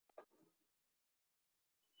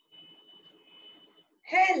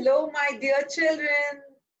Hello, my dear children.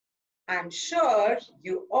 I'm sure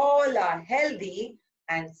you all are healthy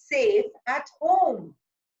and safe at home.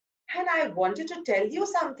 And I wanted to tell you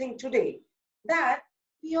something today that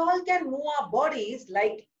we all can move our bodies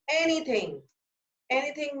like anything.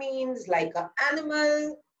 Anything means like an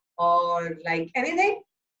animal or like anything.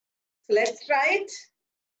 So let's try it.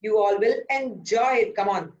 You all will enjoy it. Come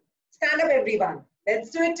on, stand up, everyone. Let's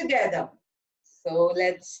do it together. So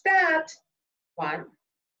let's start. 1,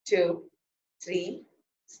 2, 3,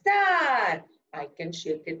 start. I can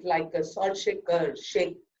shake it like a salt shaker.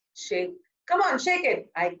 Shake, shake. Come on, shake it.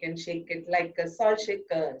 I can shake it like a salt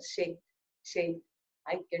shaker. Shake, shake.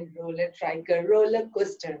 I can roll it like a roller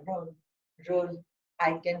coaster. Roll, roll.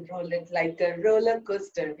 I can roll it like a roller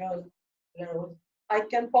coaster. Roll, roll. I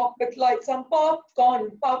can pop it like some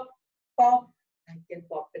popcorn. Pop, pop. I can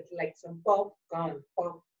pop it like some popcorn.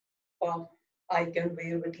 Pop, pop. I can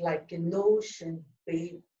wave it like an ocean.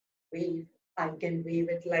 Wave, wave. I can wave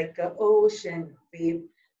it like an ocean. Wave,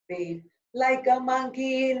 wave. Like a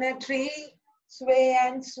monkey in a tree. Sway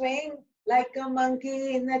and swing. Like a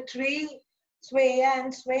monkey in a tree. Sway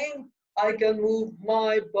and swing. I can move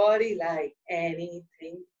my body like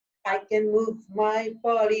anything. I can move my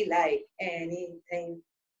body like anything.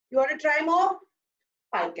 You want to try more?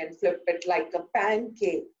 I can flip it like a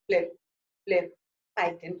pancake. Flip, flip.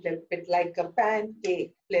 I can flip it like a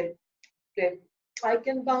pancake. Flip, flip. I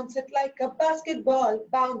can bounce it like a basketball.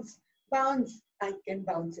 Bounce, bounce. I can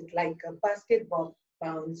bounce it like a basketball.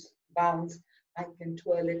 Bounce, bounce. I can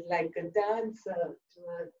twirl it like a dancer.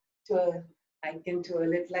 Twirl, twirl. I can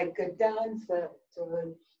twirl it like a dancer.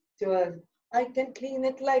 Twirl, twirl. I can clean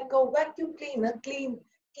it like a vacuum cleaner. Clean,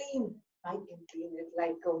 clean. I can clean it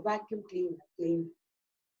like a vacuum cleaner. Clean.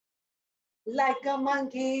 Like a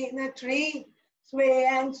monkey in a tree, sway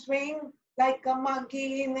and swing. Like a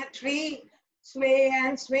monkey in a tree, sway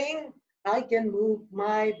and swing. I can move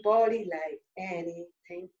my body like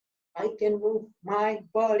anything. I can move my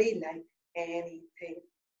body like anything.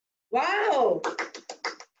 Wow!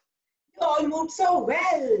 You all moved so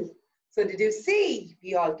well. So did you see?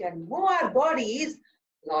 We all can move our bodies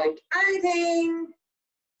like anything.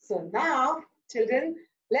 So now, children,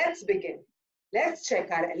 let's begin. Let's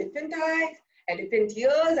check our elephant eyes, elephant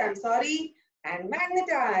ears, I'm sorry, and magnet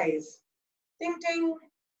eyes. Ting, ting,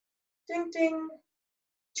 ting, ting.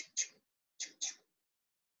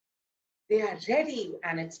 They are ready,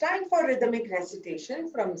 and it's time for rhythmic recitation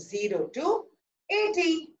from 0 to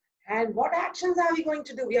 80. And what actions are we going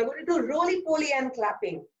to do? We are going to do roly-poly and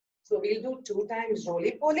clapping. So we'll do 2 times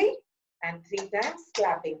roly-poly and 3 times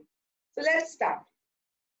clapping. So let's start.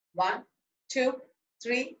 1, 2,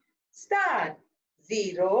 3, start.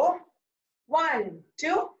 0, 1,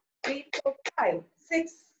 2, 3, 4, 5,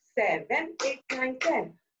 6, 7, 8, 9,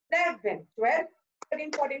 10, 11, 12,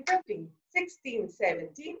 13, 14, 15, 16,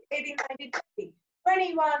 17, 18, 19, 20,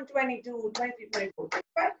 21, 22, 23, 24,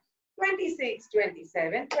 25, 26,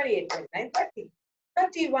 27, 28, 29, 30,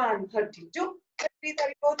 31, 32, 33,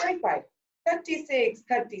 34, 35, 36,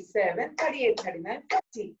 37, 38, 39,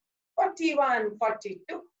 40, 41,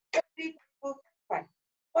 42, 43, 44, 45,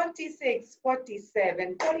 46,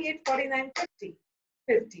 47, 48, 49, 50,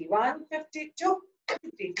 51, 52,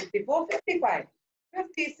 53, 54, 55,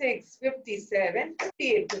 56, 57,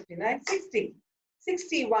 58, 59, 60,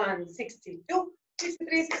 61, 62,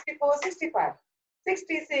 63, 64, 65,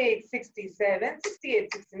 66, 67,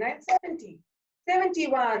 68, 69, 70,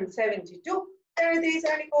 71, 72, 73,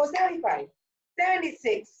 74, 75,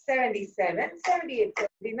 76, 77, 78,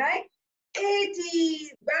 79,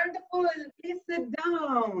 80. Wonderful. Please sit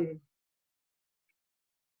down.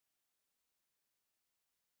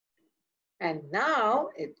 And now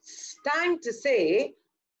it's time to say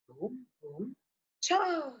boom, boom,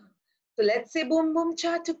 cha. So let's say boom, boom,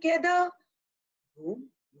 cha together. Boom,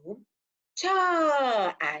 boom,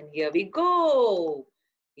 cha. And here we go.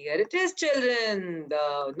 Here it is, children,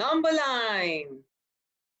 the number line.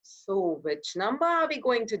 So which number are we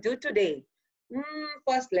going to do today?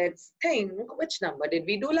 First, let's think, which number did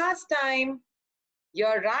we do last time?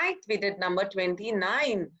 You're right, we did number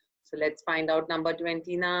 29. So let's find out number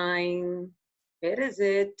 29. Where is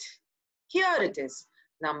it? Here it is,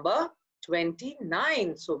 number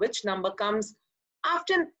 29. So which number comes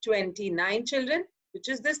after 29, children? Which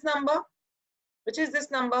is this number? Which is this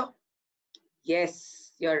number?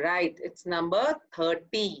 Yes, you're right. It's number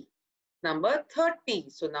 30. Number 30.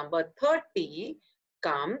 So number 30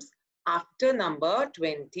 comes after number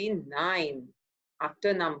 29.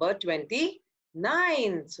 After number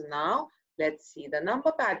 29. So now let's see the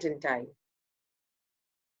number pattern time.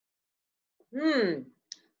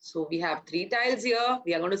 So we have 3 tiles here.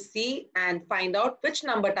 We are going to see and find out which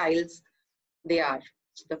number tiles they are.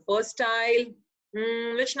 So the first tile,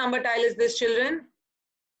 which number tile is this, children?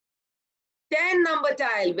 10 number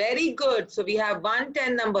tile. Very good. So we have one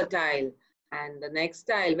 10 number tile. And the next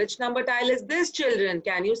tile, which number tile is this, children?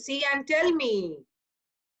 Can you see and tell me?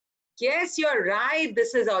 Yes, you're right.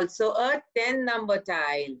 This is also a 10 number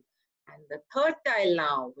tile. And the third tile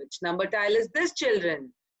now, which number tile is this, children?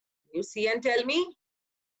 Can you see and tell me?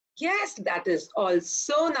 Yes, that is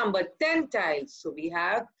also number 10 tiles. So we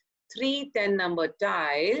have 3 10 number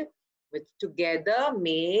tile which together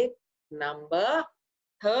make number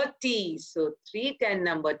 30. So 3 10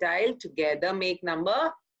 number tile together make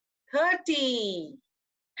number 30.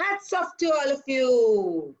 Hats off to all of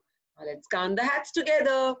you. Now let's count the hats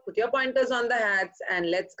together. Put your pointers on the hats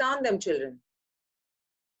and let's count them, children.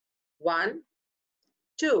 1,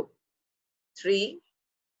 2, 3,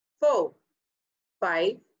 4,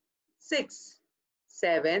 5, 6,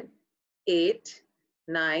 7, 8,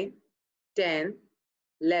 9, 10,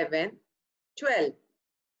 11, 12,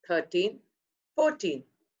 13, 14,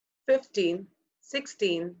 15,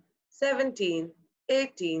 16, 17,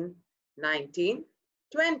 18, 19,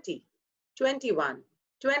 20, 21,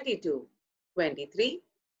 22, 23,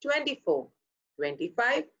 24,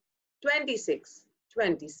 25, 26,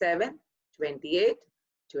 27, 28,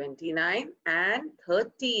 29 and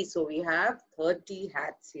 30. So we have 30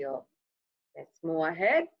 hats here. Let's move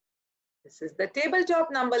ahead. This is the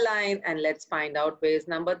tabletop number line and let's find out where is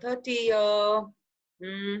number 30 here.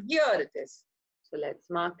 Here it is. So let's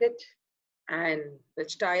mark it. And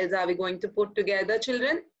which tiles are we going to put together,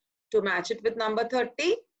 children, to match it with number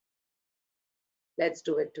 30? Let's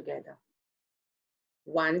do it together.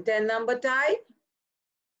 One 10 number tile.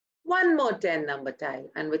 One more 10 number tile.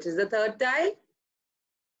 And which is the third tile?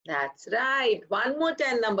 That's right. One more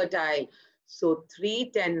 10 number tile. So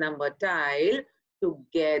 3 10 number tile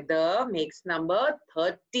together makes number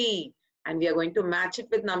 30. And we are going to match it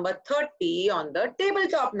with number 30 on the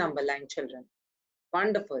tabletop number line, children.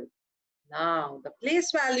 Wonderful. Now, the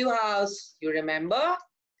place value house. You remember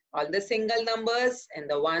all the single numbers in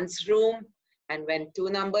the ones room. And when 2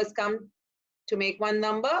 numbers come to make one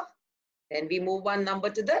number, then we move one number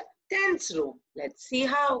to the tens room. Let's see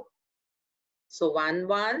how. So 1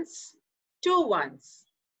 ones, 2 ones,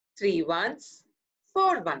 3 ones,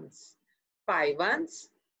 4 ones, 5 ones,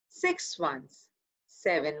 6 ones,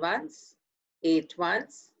 7 ones, 8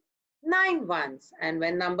 ones, 9 ones. And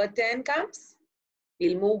when number 10 comes,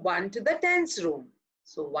 we'll move 1 to the tens room.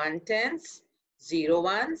 So 1 tens, 0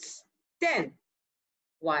 ones, 10.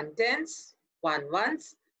 1 tens, 1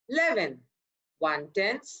 ones, 11. 1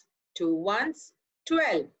 tens, 2 ones,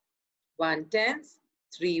 12. 1 tens,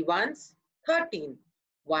 3 ones, 13.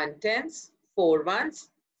 1 tens, 4 ones,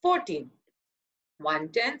 14. 1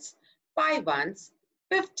 tens, 5 ones,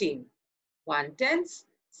 15. 1 tens,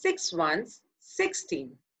 6 ones,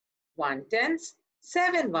 16. 1 tens,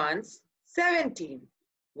 7 ones, 17.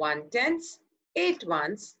 1 tens, 8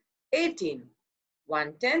 ones, 18.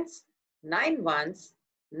 1 tens, 9 ones,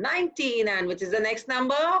 19. And which is the next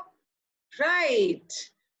number?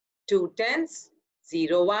 Right. 2 tens,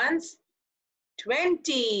 0 ones,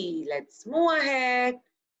 20. Let's move ahead.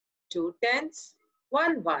 2 tens,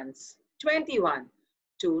 1 ones, 21.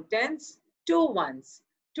 2 tens, 2 ones,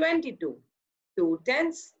 22. 2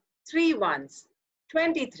 tens, 3 ones,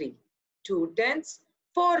 23. 2 tens,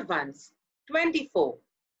 4 ones, 24.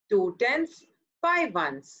 2 tens, 5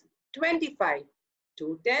 ones, 25.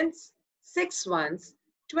 2 tens, 6 ones,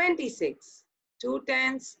 26. 2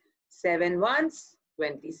 tens, 7 ones,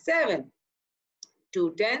 27.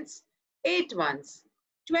 2 tens, 8 ones,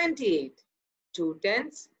 28. 2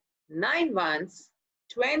 tens, 9 ones,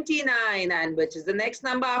 29. And which is the next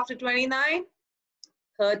number after 29?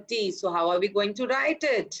 30. So how are we going to write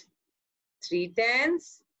it? 3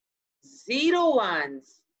 tens, 0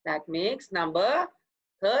 ones. That makes number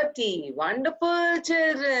 30. Wonderful,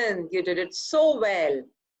 children. You did it so well.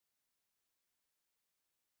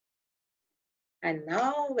 And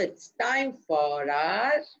now it's time for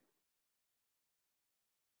our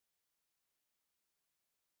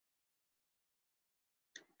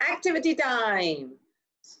activity time.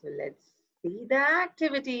 So let's see the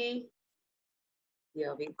activity.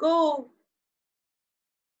 Here we go.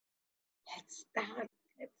 Let's start.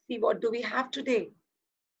 Let's see what do we have today.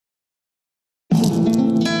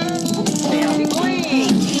 Where are we going?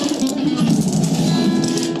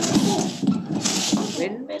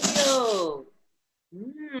 Windmill.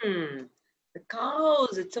 The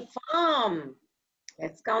cows. It's a farm.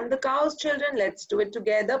 Let's count the cows, children. Let's do it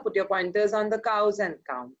together. Put your pointers on the cows and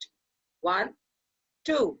count. 1,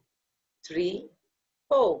 2, 3,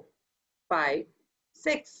 4, 5,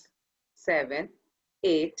 6, 7,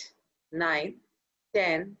 8, 9,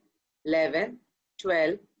 10, 11,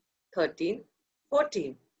 12, 13,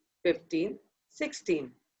 14, 15,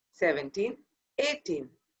 16, 17, 18,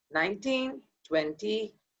 19,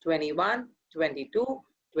 20, 21, 22,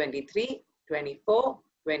 23, 24,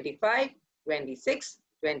 25, 26,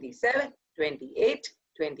 27, 28,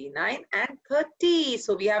 29 and 30.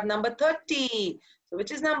 So we have number 30. So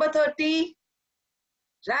which is number 30?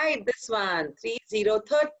 Right, this one,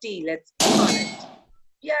 3030. Let's click on it.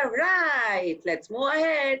 Yeah, right. Let's move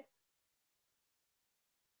ahead.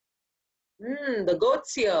 The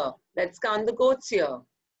goats here. Let's count the goats here.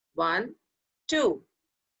 1, 2,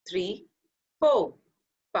 3, 4,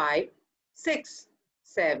 5, 6,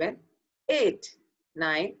 7, 8,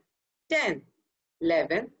 9, 10,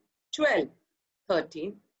 11, 12,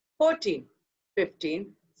 13, 14,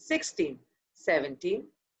 15, 16, 17,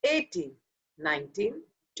 18, 19,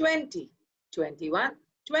 20, 21,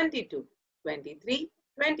 22, 23,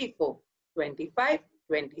 24, 25,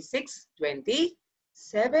 26,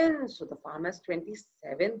 27. So the farm has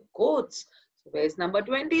 27 goats. So where's number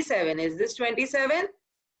 27? Is this 27?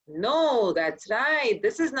 No, that's right.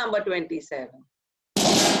 This is number 27.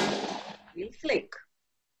 We'll click.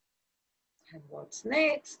 And what's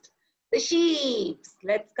next? The sheep.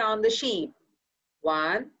 Let's count the sheep.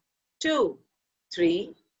 1, 2,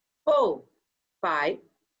 3, 4, 5,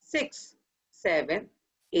 6, 7,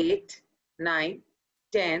 8, 9,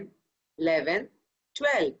 10, 11,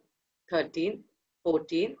 12, 13,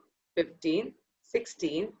 14, 15,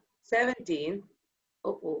 16, 17,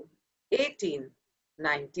 18,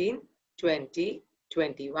 19, 20,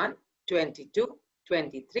 21, 22,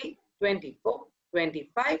 23, 24,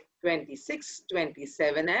 25, 26,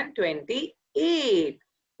 27 and 28.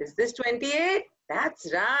 Is this 28?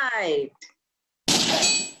 That's right.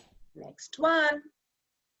 Next one.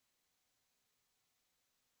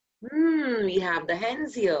 We have the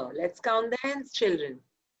hens here. Let's count the hens, children.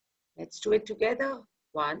 Let's do it together.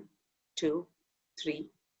 1, 2, 3,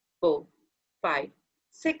 4, 5,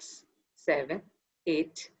 6, 7,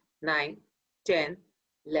 8, 9, 10,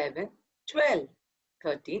 11, 12,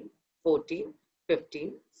 13, 14,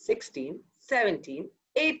 15, 16, 17,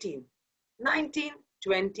 18, 19,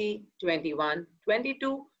 20, 21,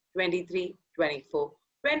 22, 23, 24,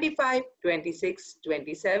 25, 26,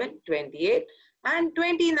 27, 28 and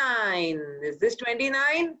 29. Is this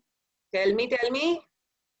 29? Tell me.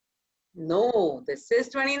 No, this is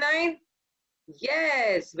 29.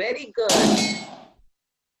 Yes, very good.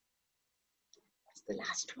 What's the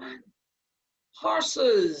last one?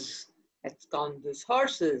 Horses. Let's count these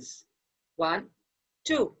horses. 1,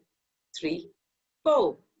 2, 3,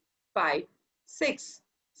 4, 5, 6,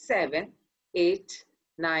 7, 8,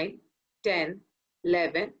 9, 10,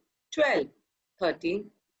 11, 12,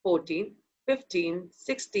 13, 14, 15,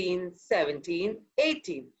 16, 17,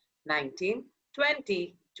 18, 19,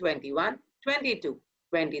 20, 21, 22,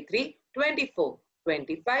 23, 24,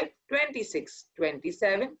 25, 26,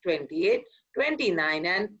 27, 28, 29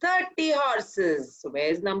 and 30 horses. So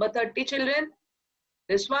where's number 30, children?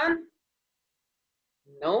 This one?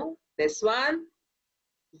 No, this one?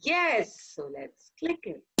 Yes, so let's click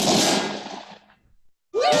it.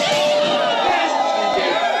 Yes, you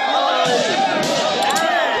did. All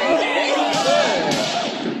right, very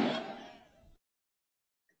good.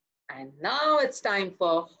 And now it's time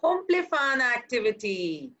for home play fun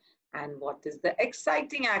activity. And what is the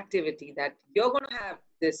exciting activity that you're going to have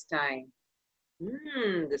this time?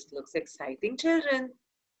 This looks exciting, children.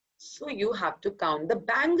 So you have to count the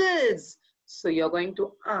bangles. So you're going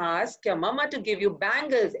to ask your mama to give you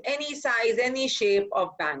bangles, any size, any shape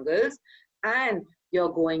of bangles. And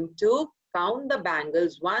you're going to count the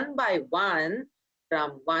bangles one by one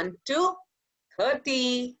from 1 to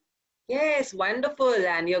 30. Yes, wonderful.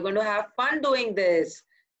 And you're going to have fun doing this.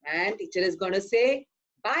 And teacher is going to say,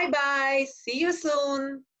 bye-bye. See you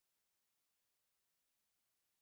soon.